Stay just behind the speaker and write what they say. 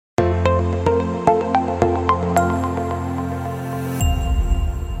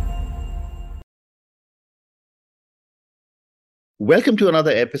Welcome to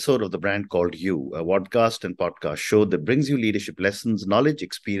another episode of The Brand Called You, a podcast and podcast show that brings you leadership lessons, knowledge,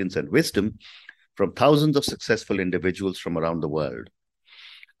 experience, and wisdom from thousands of successful individuals from around the world.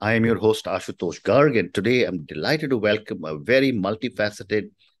 I am your host, Ashutosh Garg, and today I'm delighted to welcome a very multifaceted,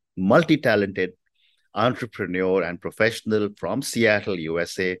 multi talented entrepreneur and professional from Seattle,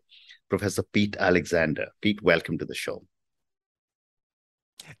 USA, Professor Pete Alexander. Pete, welcome to the show.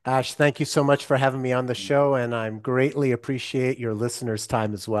 Ash, thank you so much for having me on the show, and I'm greatly appreciate your listeners'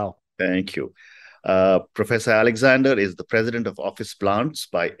 time as well. Thank you. Professor Alexander is the president of Office Plants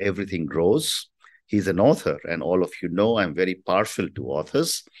by Everything Grows. He's an author, and all of you know I'm very partial to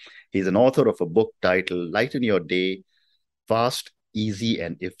authors. He's an author of a book titled Lighten Your Day: Fast, Easy,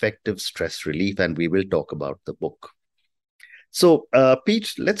 and Effective Stress Relief, and we will talk about the book. So,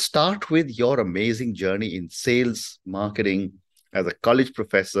 Pete, let's start with your amazing journey in sales, marketing, as a college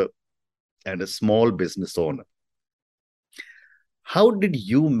professor and a small business owner. How did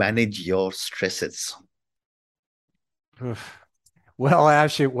you manage your stresses? Oof. Well,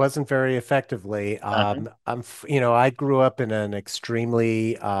 Ash, it wasn't very effectively. Uh-huh. I grew up in an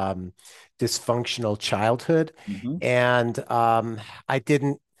extremely dysfunctional childhood, Mhm. and I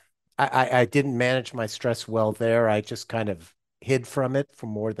didn't, I didn't manage my stress well there. I just kind of hid from it for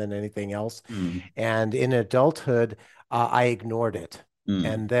more than anything else. Mm, And in adulthood, I ignored it. mm,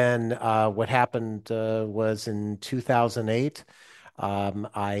 And then what happened was in 2008,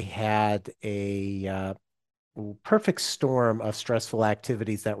 I had a perfect storm of stressful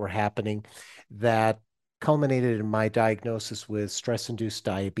activities that were happening that culminated in my diagnosis with stress-induced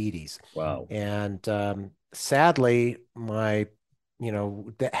diabetes. wow. And sadly,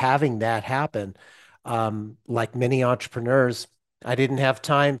 having that happen, like many entrepreneurs, I didn't have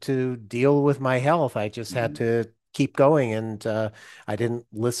time to deal with my health. I just had Mm, to keep going, and I didn't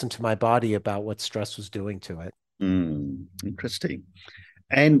listen to my body about what stress was doing to it. interesting.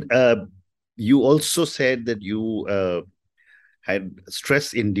 And you also said that you had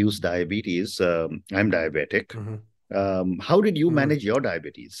stress-induced diabetes. I'm diabetic. Mhm. How did you Mm. manage your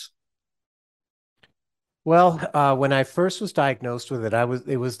diabetes? Well, when I first was diagnosed with it,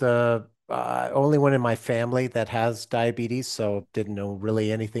 it was the only one in my family that has diabetes, so didn't know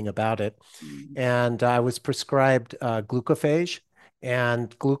really anything about it. Mm, And I was prescribed glucophage,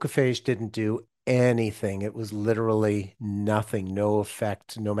 and glucophage didn't do anything. It was literally nothing, no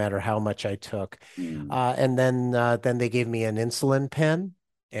effect, no matter how much I took. mm, And then they gave me an insulin pen.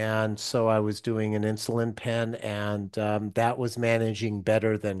 And so I was doing an insulin pen, and that was managing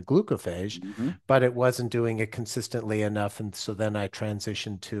better than glucophage, mhm. but it wasn't doing it consistently enough. And so then I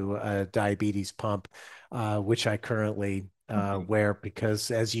transitioned to a diabetes pump, which I currently Okay. wear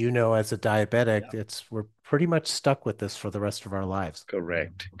because, as you know, as a diabetic, Yeah, we're pretty much stuck with this for the rest of our lives.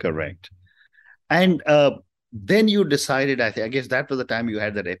 correct, correct. And then you decided, I guess that was the time you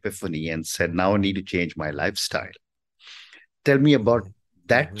had that epiphany and said, now I need to change my lifestyle. Tell me about Mhm.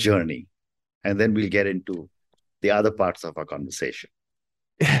 that Mhm. journey, and then we'll get into the other parts of our conversation.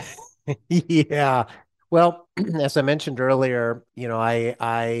 Yeah. Well, as I mentioned earlier,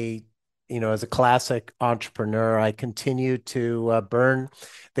 as a classic entrepreneur, I continued to burn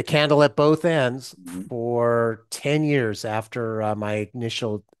the candle at both ends Mhm, for 10 years after my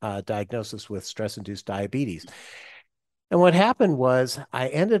initial diagnosis with stress-induced diabetes. And what happened was I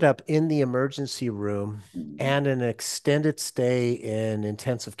ended up in the emergency room mhm, and an extended stay in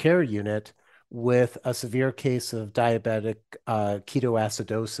intensive care unit with a severe case of diabetic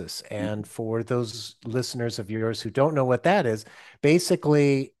ketoacidosis. mhm. And for those listeners of yours who don't know what that is,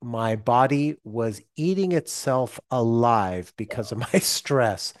 basically my body was eating itself alive because of Wow. my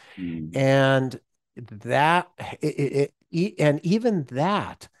stress. Mm, And that, and even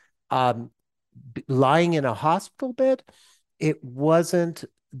that, um, lying in a hospital bed, it wasn't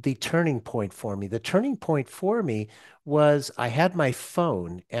the turning point for me. The turning point for me was I had my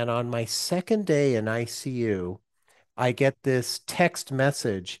phone, and on my second day in ICU, I get this text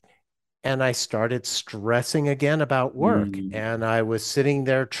message, and I started stressing again about work. mm, And I was sitting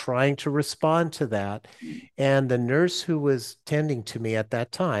there trying to respond to that. And the nurse who was tending to me at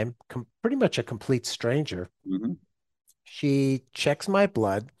that time, pretty much a complete stranger, mhm, she checks my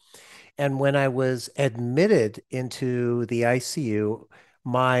blood, and when I was admitted into the ICU,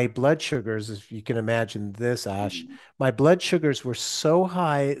 my blood sugars, if you can imagine this, Ash, mhm. my blood sugars were so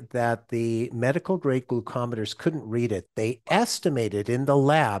high that the medical grade glucometers couldn't read it. They estimated in the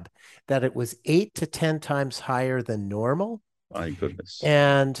lab that it was 8 to 10 times higher than normal. My goodness.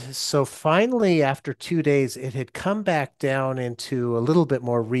 And so finally, after 2 days, it had come back down into a little bit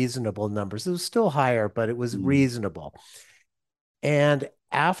more reasonable numbers. It was still higher, but it was Mm, reasonable. And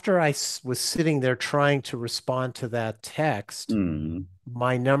after was sitting there trying to respond to that text, Mm,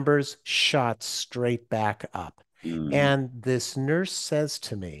 my numbers shot straight back up. mm, And this nurse says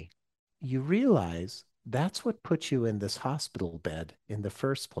to me, "You realize that's what put you in this hospital bed in the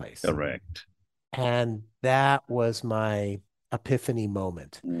first place." correct. And that was my epiphany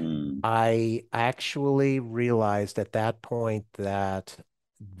moment. Mm, I actually realized at that point that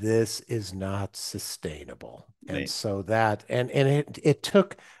this is not sustainable. And right. so that and it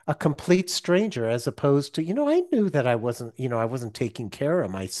took a complete stranger as opposed to, I knew that I wasn't taking care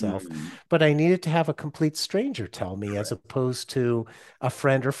of myself, Mm, but I needed to have a complete stranger tell me as correct. opposed to a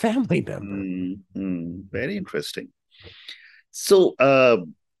friend or family member. Very interesting. So,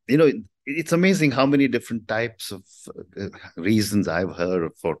 it's amazing how many different types of reasons I've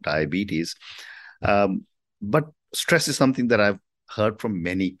heard for diabetes. Um, but stress is something that I've heard from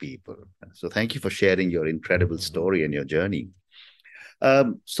many people. So, thank you for sharing your incredible Mhm. story and your journey.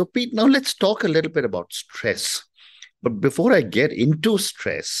 So, Pete, now let's talk a little bit about stress. But before I get into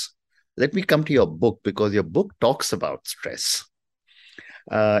stress, let me come to your book because your book talks about stress.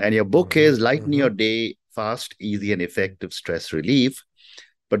 And your book Mhm. is Lighten Your Mhm. Day Fast, Easy, and Effective Stress Relief.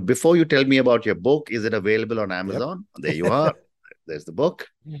 But before you tell me about your book, is it available on Yep. Amazon? There you are. There's the book.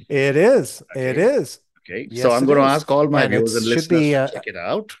 It is. It Okay. is. Okay. So Yes, I'm it going to is. ask all my And it viewers and should listeners be, to check it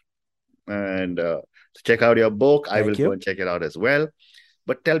out and to check out your book. I will thank go you. and check it out as well.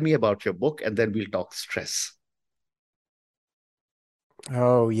 But tell me about your book and then we'll talk stress.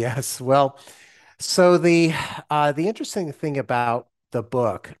 Oh, yes. Well, so the interesting thing about the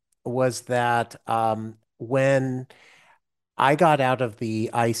book was that when I got out of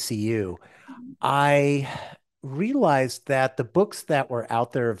the ICU, I realized that the books that were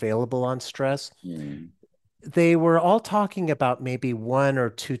out there available on stress, Mm. they were all talking about maybe one or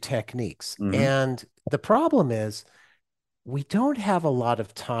two techniques. Mm-hmm. And the problem is we don't have a lot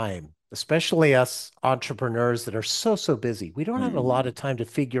of time, especially us entrepreneurs that are so busy. We don't have a lot Mm. of time to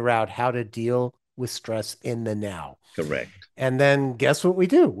figure out how to deal with stress in the now. Correct. And then guess what we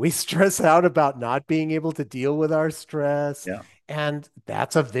do? We stress out about not being able to deal with our stress. Yeah. And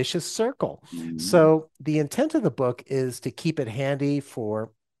that's a vicious circle. Mm. So, the intent of the book is to keep it handy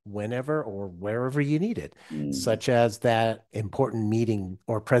for whenever or wherever you need it, Mm. such as that important meeting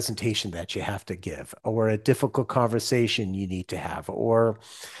or presentation that you have to give, or a difficult conversation you need to have, or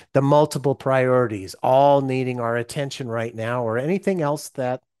the multiple priorities all needing our attention right now, or anything else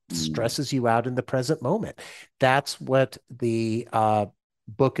that Mm. stresses you out in the present moment. That's what the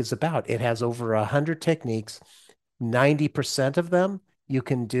book is about. It has over 100 techniques. 90% of them you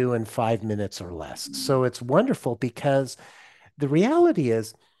can do in 5 minutes or less. Mm. So it's wonderful because the reality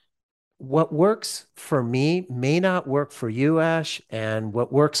is what works for me may not work for you, Ash, and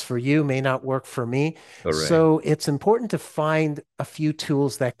what works for you may not work for me. Correct. So it's important to find a few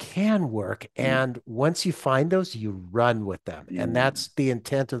tools that can work. Mm. And once you find those, you run with them. And Mm. that's the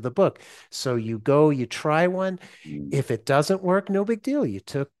intent of the book. So you go, you try one. Mm. If it doesn't work, no big deal. You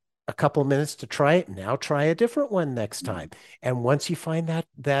took a couple minutes to try it. Now try a different one next Mm. time. And once you find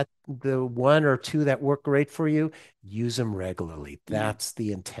that the one or two that work great for you, use them regularly. Mm. That's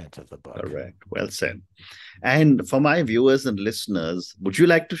the intent of the book. Correct. Well said. And for my viewers and listeners, would you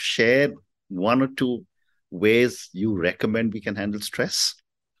like to share one or two ways you recommend we can handle stress?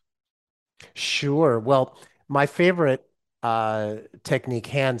 Sure. Well, my favorite technique,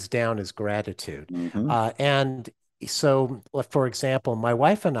 hands down, is gratitude. Mm-hmm. And so, for example, my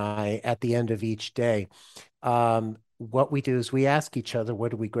wife and I, at the end of each day, what we do is we ask each other,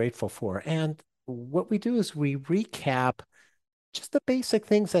 what are we grateful for? And what we do is we recap just the basic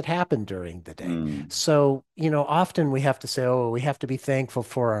things that happen during the day. Mm. So, often we have to say, oh, we have to be thankful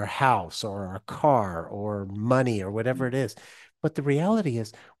for our house or our car or money or whatever it is. But the reality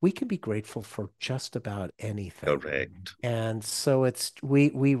is, we can be grateful for just about anything. Correct. And so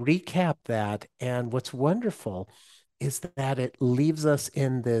we recap that. And what's wonderful is that it leaves us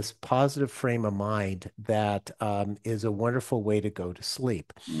in this positive frame of mind that is a wonderful way to go to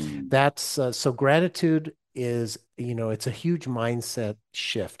sleep. Mm. That's so gratitude is, it's a huge mindset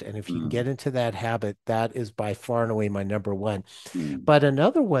shift. And if you can Mm. get into that habit, that is by far and away my number one. Mm. But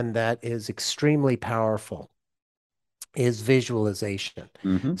another one that is extremely powerful is visualization.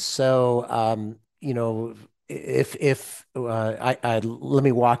 Mm-hmm. So, if I let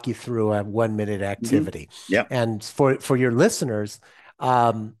me walk you through a 1 minute Mm-hmm. activity, Yeah. and for your listeners,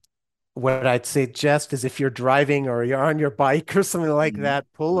 um, what I'd suggest is if you're driving or you're on your bike or something like Mm. that,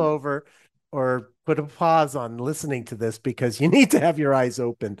 pull Mm. over or put a pause on listening to this because you need to have your eyes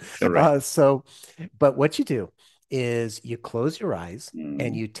open. Correct. But what you do is you close your eyes and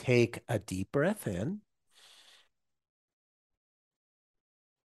Mm. you take a deep breath in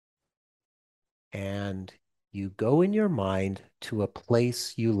and you go in your mind to a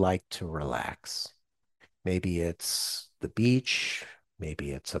place you like to relax. Maybe it's the beach,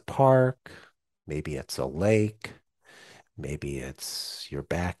 maybe it's a park, maybe it's a lake, maybe it's your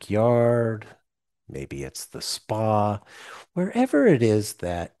backyard, maybe it's the spa. Wherever it is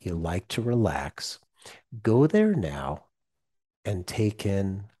that you like to relax, go there now and take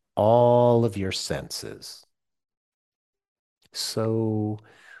in all of your senses. So,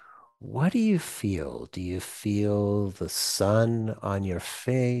 what do you feel? Do you feel the sun on your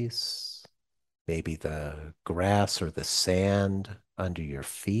face? Maybe the grass or the sand under your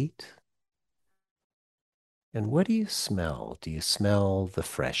feet? And what do you smell? Do you smell the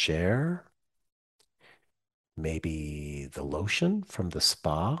fresh air? Maybe the lotion from the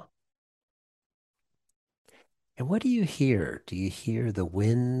spa? And what do you hear? Do you hear the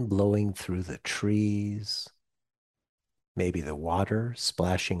wind blowing through the trees? Maybe the water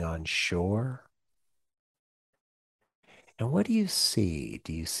splashing on shore? And what do you see?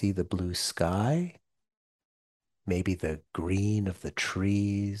 Do you see the blue sky? Maybe the green of the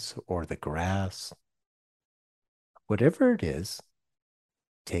trees or the grass? Whatever it is,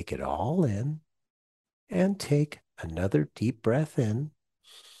 take it all in and take another deep breath in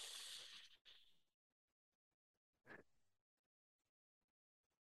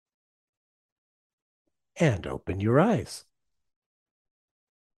and open your eyes.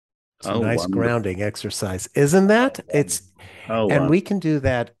 It's a How nice wonderful. grounding exercise, isn't How that? wonderful. How And wonderful. we can do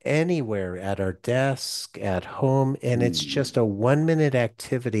that anywhere at our desk, at home, and it's Mm, just a 1 minute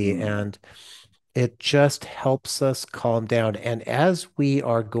activity mm, and it just helps us calm down. And as we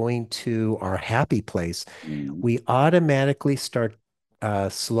are going to our happy place, mm. we automatically start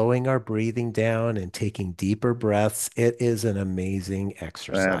slowing our breathing down and taking deeper breaths. It is an amazing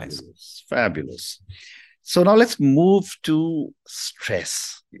exercise. Fabulous. Fabulous. So now let's move to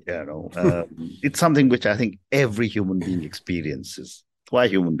stress. It's something which I think every human being experiences. Why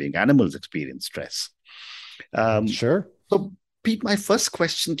human being? Animals experience stress. Um, Sure. so, Pete, my first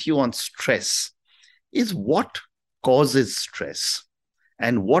question to you on stress is what causes stress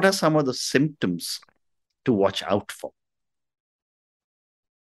and what are some of the symptoms to watch out for?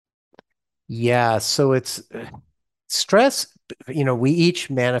 Yeah. So it's stress, we each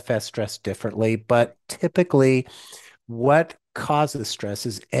manifest stress differently, but typically what causes stress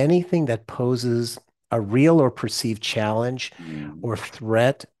is anything that poses a real or perceived challenge Mm, or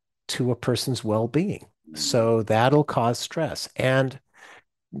threat to a person's well-being. mm, So that'll cause stress. And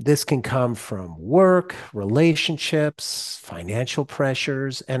this can come from work, relationships, financial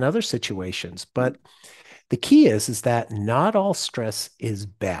pressures, and other situations. mm, But the key is that not all stress is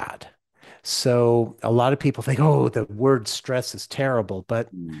bad. So a lot of people think, oh, the word stress is terrible,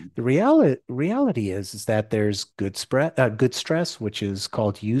 but mm, the reality is that there's good stress, which is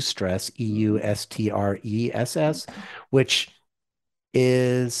called eustress, mm. eustress, which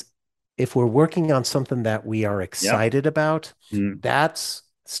is if we're working on something that we are Yeah. excited about, Mm, that's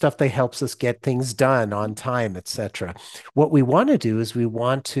stuff that helps us get things done on time, etc. What we want to do is we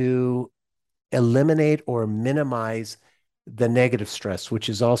want to eliminate or minimize the negative stress, which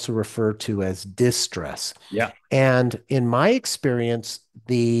is also referred to as distress. yeah. And in my experience,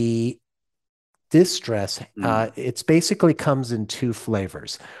 the distress, Mm, it's basically comes in two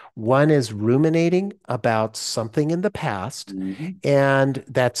flavors. One is ruminating about something in the past, mhm, and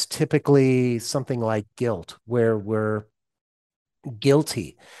that's typically something like guilt, where we're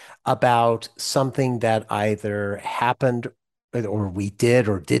guilty about something that either happened or we did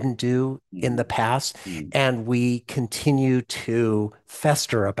or didn't do in mm, the past. mm, And we continue to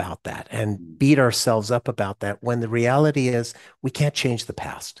fester about that and mm, beat ourselves up about that when the reality is we can't change the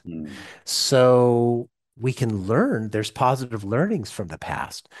past. mm, So we can learn, there's positive learnings from the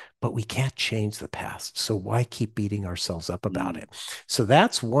past, but we can't change the past. So why keep beating ourselves up about mm, it? So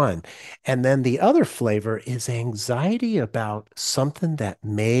that's one. And then the other flavor is anxiety about something that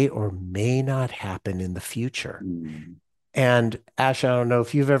may or may not happen in the future. mm, And Ash, I don't know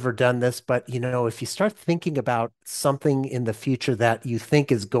if you've ever done this, but if you start thinking about something in the future that you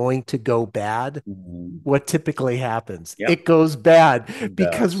think is going to go bad, mm. what typically happens? Yeah, It goes bad it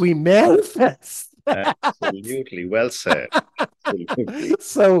because does. we manifest that. Absolutely. Well said. Absolutely.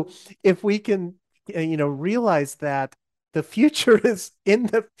 So if we can, realize that the future is in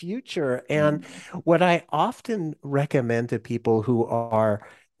the future. And Mm, what I often recommend to people who are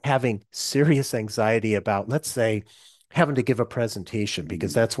having serious anxiety about, let's say, having to give a presentation,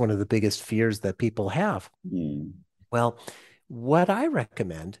 because mm, that's one of the biggest fears that people have. mm, Well, what I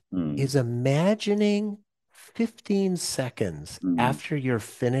recommend mm, is imagining 15 seconds mm, after you're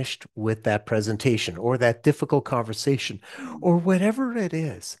finished with that presentation or that difficult conversation mm, or whatever it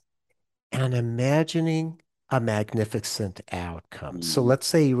is. and imagining a magnificent outcome. So Mm, let's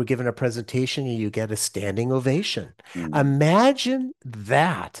say you were given a presentation and you get a standing ovation. mm, Imagine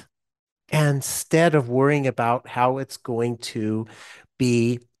that instead of worrying about how it's going to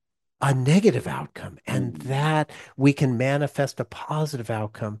be a negative outcome, and mm, that we can manifest a positive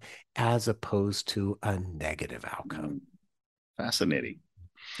outcome as opposed to a negative outcome. mm. Fascinating.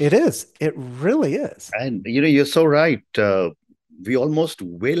 It is. It really is. And you're so right. We almost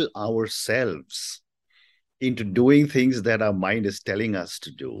will ourselves into doing things that our mind is telling us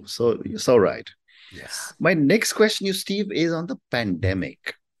to do. So you're so right. Yes. My next question, you, Steve, is on the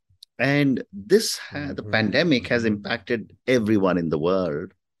pandemic. And the Hmm. pandemic has Hmm. impacted everyone in the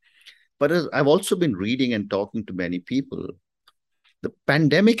world. But as I've also been reading and talking to many people, the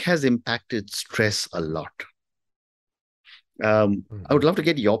pandemic has impacted stress a lot. I would Hmm. love to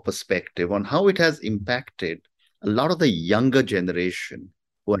get your perspective on how it has impacted a lot of the younger generation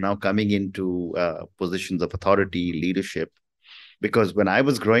who are now coming into positions of authority, leadership. Because when I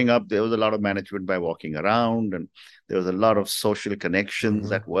was growing up, there was a lot of management by walking around, and there was a lot of social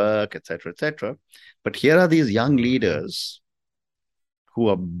connections Hmm. at work, et cetera, et cetera. But here are these young Hmm. leaders who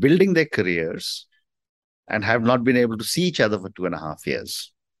are building their careers and have not been able to see each other for 2.5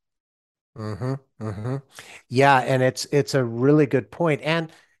 years. Hmm. Hmm. Yeah, and it's a really good point.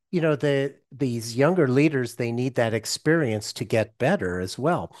 And these younger leaders, they need that experience to get better as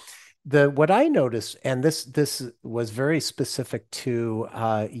well. The what I noticed, and this was very specific to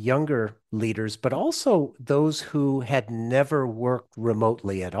younger leaders, but also those who had never worked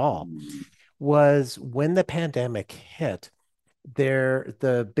remotely at all, Mm, was when the pandemic hit,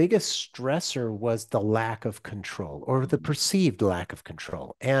 the biggest stressor was the lack of control or the perceived lack of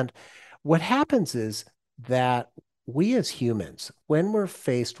control. And what happens is that we as humans, when we're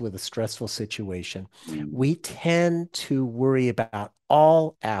faced with a stressful situation, mm, we tend to worry about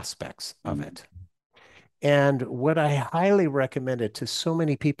all aspects of mm, it. And what I highly recommended to so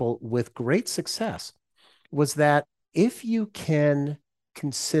many people with great success was that if you can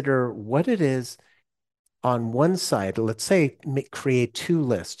consider what it is on one side, let's say create two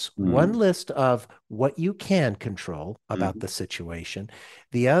lists. One mm, list of what you can control about mm, the situation.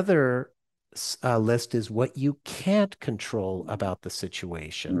 The other list is what you can't control about the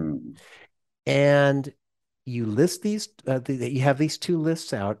situation. mm, And you list you have these two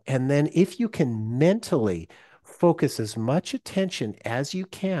lists out. And then if you can mentally focus as much attention as you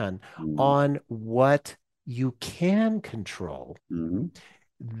can mm, on what you can control, mm,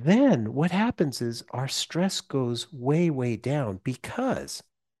 then what happens is our stress goes way, way down because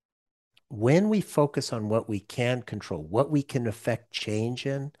when we focus on what we can control, what we can affect change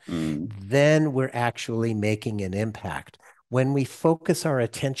in, mm, then we're actually making an impact. When we focus our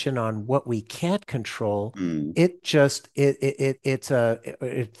attention on what we can't control, mm, it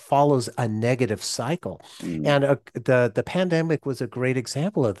follows a negative cycle. mm, And the pandemic was a great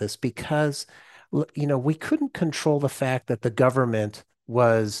example of this because we couldn't control the fact that the government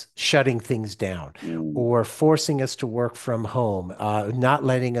was shutting things down mm, or forcing us to work from home, not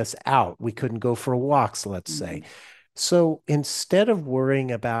letting us out. We couldn't go for walks, let's say. mm, So instead of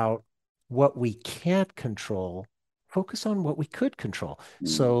worrying about what we can't control, focus on what we could control. mm,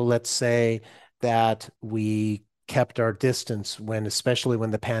 So let's say that we kept our distance especially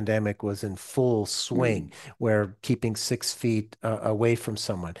when the pandemic was in full swing, mm, where keeping 6 feet away from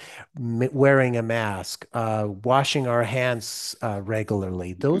someone, wearing a mask, washing our hands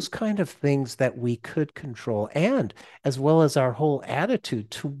regularly, mm, those kind of things that we could control, and as well as our whole attitude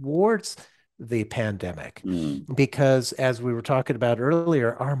towards the pandemic. mm. Because as we were talking about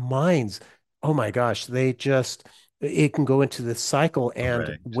earlier, our minds, oh my gosh, it can go into this cycle. And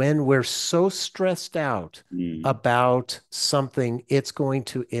Correct. when we're so stressed out Mm, about something, it's going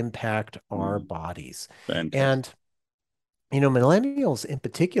to impact our mm. bodies. Fantastic. And millennials in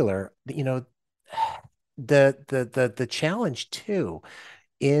particular, the challenge too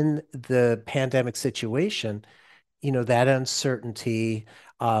in the pandemic situation, that uncertainty,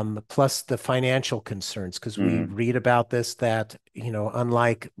 plus the financial concerns, because we Mm, read about this, that,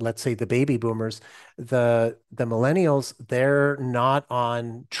 unlike, let's say, the baby boomers, the millennials, they're not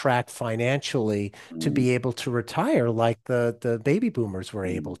on track financially to mm, be able to retire like the baby boomers were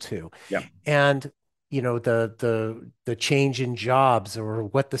mm. able to. Yeah, And the change in jobs or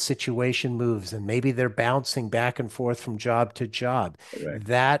what the situation moves, and maybe they're bouncing back and forth from job to job. correct.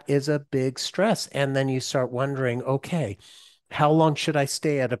 That is a big stress. And then you start wondering, okay, how long should I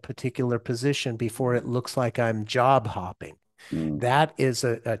stay at a particular position before it looks like I'm job hopping? Mm, That is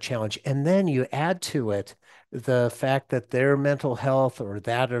a challenge. And then you add to it the fact that their mental health or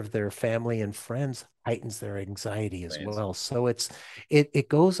that of their family and friends heightens their anxiety as Amazing. well. So it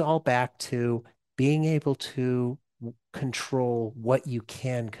goes all back to being able to control what you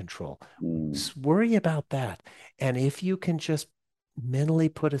can control. Mm, Worry about that. And if you can just mentally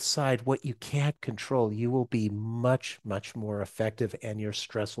put aside what you can't control, you will be much, much more effective and your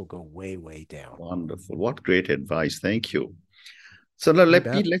stress will go way, way down. wonderful. What great advice. Thank you. So now You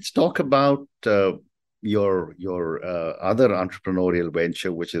bet. let's talk about your other entrepreneurial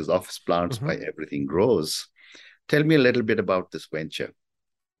venture, which is Office Plants Mhm. by Everything Grows. Tell me a little bit about this venture.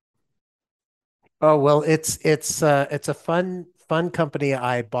 Oh, well, it's a fun company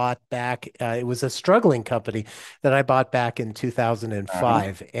I bought back. It was a struggling company that I bought back in Uh-huh.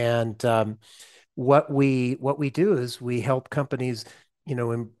 2005. And what we do is we help companies,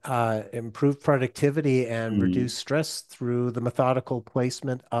 improve productivity and Mm, reduce stress through the methodical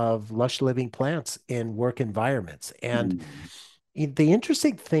placement of lush living plants in work environments. And mm, the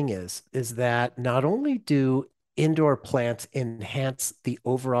interesting thing is that not only do indoor plants enhance the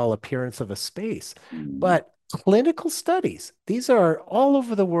overall appearance of a space, mm, but clinical studies, these are all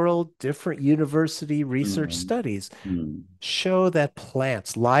over the world, different university research mm, studies mm. show that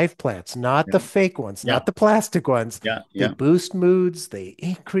plants, live plants, not Yeah, the fake ones, yeah, not the plastic ones, yeah, they yeah. boost moods, they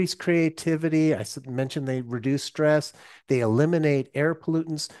increase creativity. Mentioned they reduce stress, they eliminate air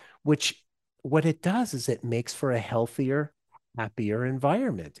pollutants, which what it does is it makes for a healthier, happier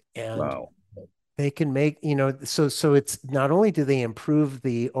environment. And Wow. they can make, so it's not only do they improve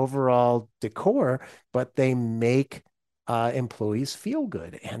the overall decor, but they make employees feel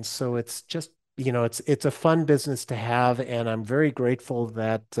good. And so it's just, it's a fun business to have. And I'm very grateful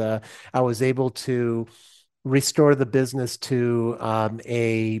that I was able to restore the business to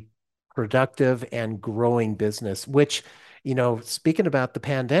a productive and growing business, which, speaking about the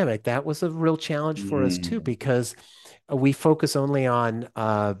pandemic, that was a real challenge for us too, Mm, because we focus only on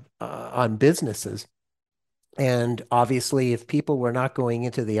businesses. And obviously, if people were not going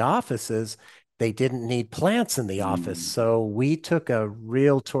into the offices, they didn't need plants in the office. mm, So we took a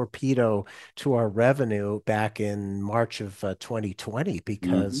real torpedo to our revenue back in March of 2020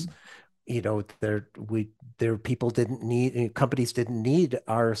 because mhm. people didn't need companies didn't need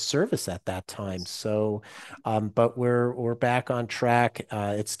our service at that time. So but we're back on track.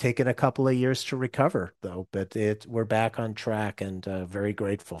 It's taken a couple of years to recover though, but we're back on track and very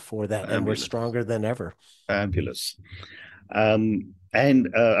grateful for that, and we're Fabulous. stronger than ever. Fabulous. And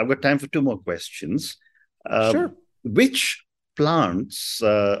I've got time for two more questions. Uh, Sure. which plants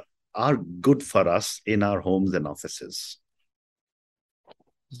are good for us in our homes and offices?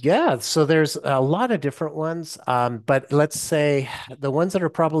 Yeah, so there's a lot of different ones, but let's say the ones that are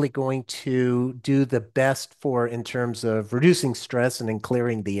probably going to do the best for in terms of reducing stress and in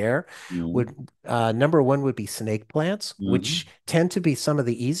clearing the air Mm, would number one would be snake plants, mhm, which tend to be some of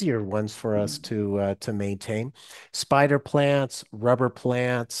the easier ones for us to maintain. Spider plants, rubber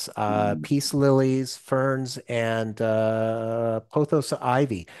plants, mm. peace lilies, ferns, and pothos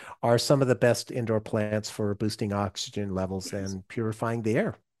ivy are some of the best indoor plants for boosting oxygen levels and purifying the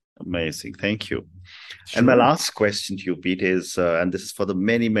air. Amazing. Thank you. And my Sure. last question to you, Pete, is, and this is for the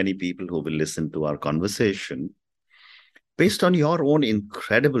many, many people who will listen to our conversation, based on your own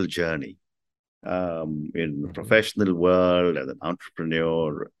incredible journey in the Mhm. professional world, as an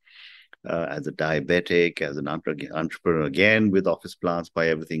entrepreneur, as a diabetic, as an entrepreneur again with Office Plants by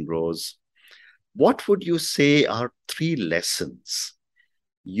Everything Grows, what would you say are three lessons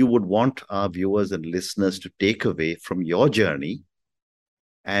you would want our viewers and listeners to take away from your journey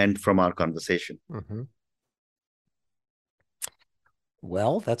and from our conversation? Mhm.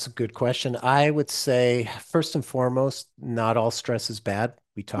 Well, that's a good question. I would say, first and foremost, not all stress is bad.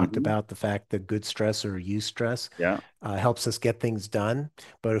 We talked Hmm. about the fact that good stress or eustress Yeah. helps us get things done.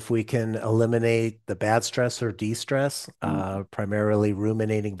 But if we can eliminate the bad stress or de-stress, Mm. primarily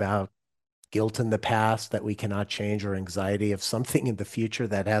ruminating about guilt in the past that we cannot change or anxiety of something in the future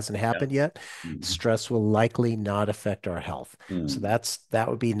that hasn't Yeah. happened yet, Mm. stress will likely not affect our health. So Mm. that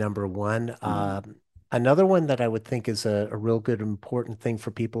would be number one. Mm. Another one that I would think is a real good important thing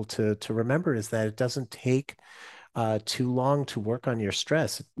for people to remember is that it doesn't take too long to work on your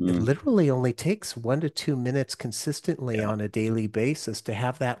stress. It Mm. literally only takes 1 to 2 minutes consistently Yeah. on a daily basis to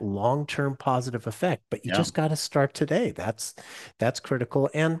have that long-term positive effect. But you Yeah. just got to start today. That's critical.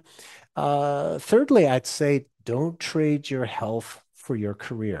 And thirdly, I'd say don't trade your health for your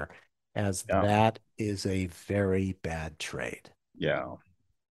career, as Yeah. that is a very bad trade. Yeah.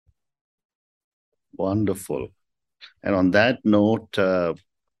 Wonderful. And on that note,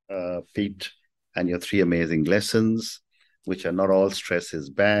 Pete, and your three amazing lessons, which are not all stress is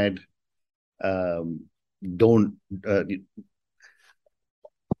bad. Um, don't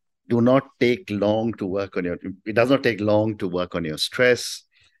do not take long to work on your. It does not take long to work on your stress,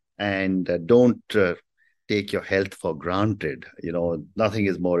 and don't take your health for granted. Nothing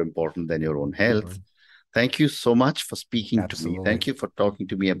is more important than your own health. Absolutely. Thank you so much for speaking to me. Absolutely. Thank you for talking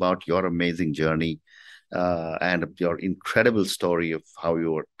to me about your amazing journey and your incredible story of how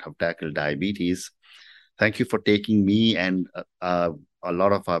you have tackled diabetes. Thank you for taking me and a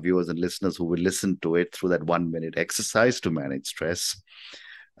lot of our viewers and listeners who will listen to it through that 1 minute exercise to manage stress.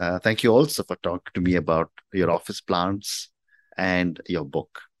 Thank you also for talking to me about your office plants and your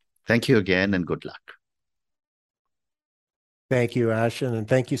book. Thank you again and good luck. Thank you, Ashen, and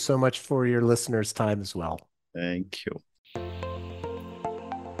thank you so much for your listeners' time as well. Thank you.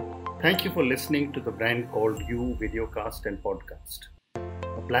 Thank you for listening to the Brand Called You videocast and podcast,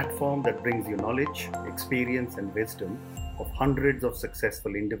 a platform that brings you knowledge, experience, and wisdom of hundreds of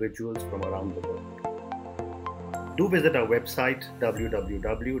successful individuals from around the world. Do visit our website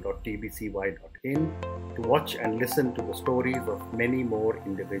www.tbcy.in to watch and listen to the stories of many more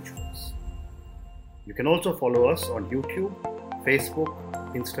individuals. You can also follow us on YouTube, Facebook,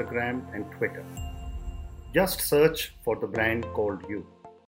 Instagram, and Twitter. Just search for the Brand Called You.